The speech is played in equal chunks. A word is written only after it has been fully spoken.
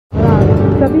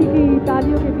सभी की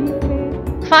तालियों के बीच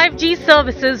में 5G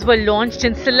services were launched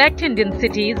in select Indian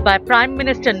cities by Prime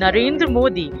Minister Narendra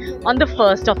Modi on the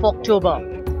 1st of October.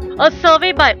 A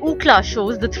survey by Ookla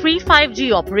shows the three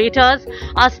 5G operators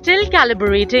are still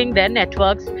calibrating their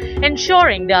networks,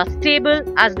 ensuring they are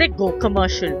stable as they go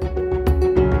commercial.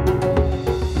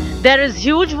 There is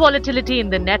huge volatility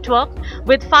in the network,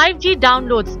 with 5G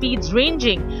download speeds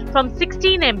ranging from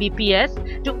 16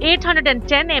 Mbps to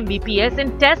 810 Mbps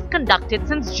in tests conducted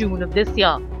since June of this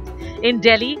year. In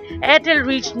Delhi, Airtel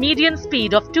reached median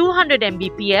speed of 200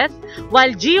 Mbps,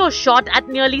 while Jio shot at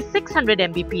nearly 600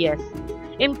 Mbps.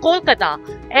 In Kolkata,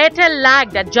 Airtel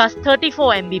lagged at just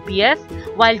 34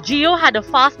 Mbps, while Jio had a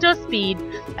faster speed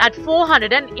at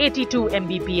 482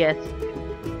 Mbps.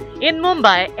 In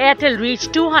Mumbai, Airtel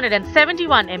reached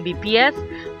 271 Mbps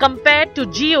compared to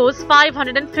Jio's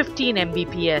 515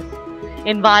 Mbps.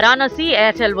 In Varanasi,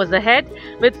 Airtel was ahead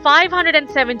with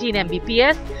 517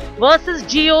 Mbps versus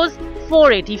Jio's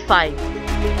 485.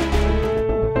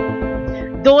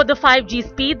 Though the 5G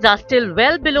speeds are still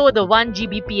well below the 1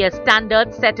 Gbps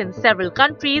standard set in several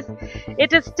countries,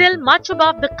 it is still much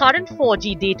above the current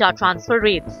 4G data transfer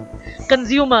rates.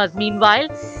 Consumers, meanwhile,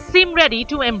 seem ready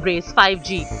to embrace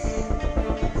 5G.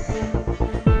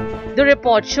 The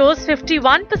report shows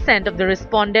 51% of the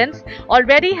respondents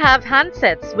already have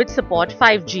handsets which support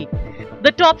 5G.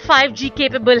 The top 5G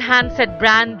capable handset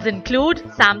brands include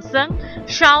Samsung,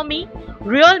 Xiaomi,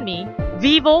 Realme,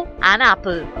 Vivo and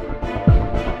Apple.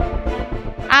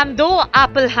 And though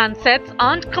Apple handsets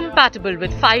aren't compatible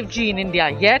with 5G in India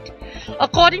yet,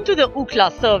 according to the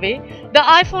Ookla survey, the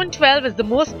iPhone 12 is the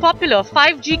most popular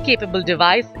 5G capable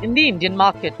device in the Indian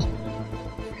market.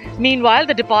 Meanwhile,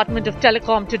 the Department of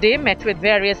Telecom today met with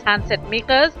various handset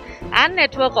makers and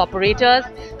network operators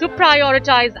to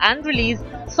prioritize and release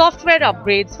software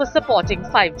upgrades for supporting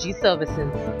 5G services.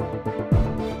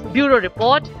 Bureau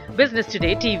Report, Business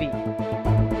Today TV.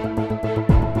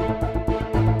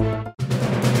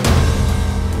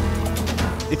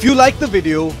 If you like the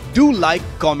video, do like,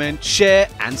 comment, share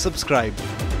and subscribe.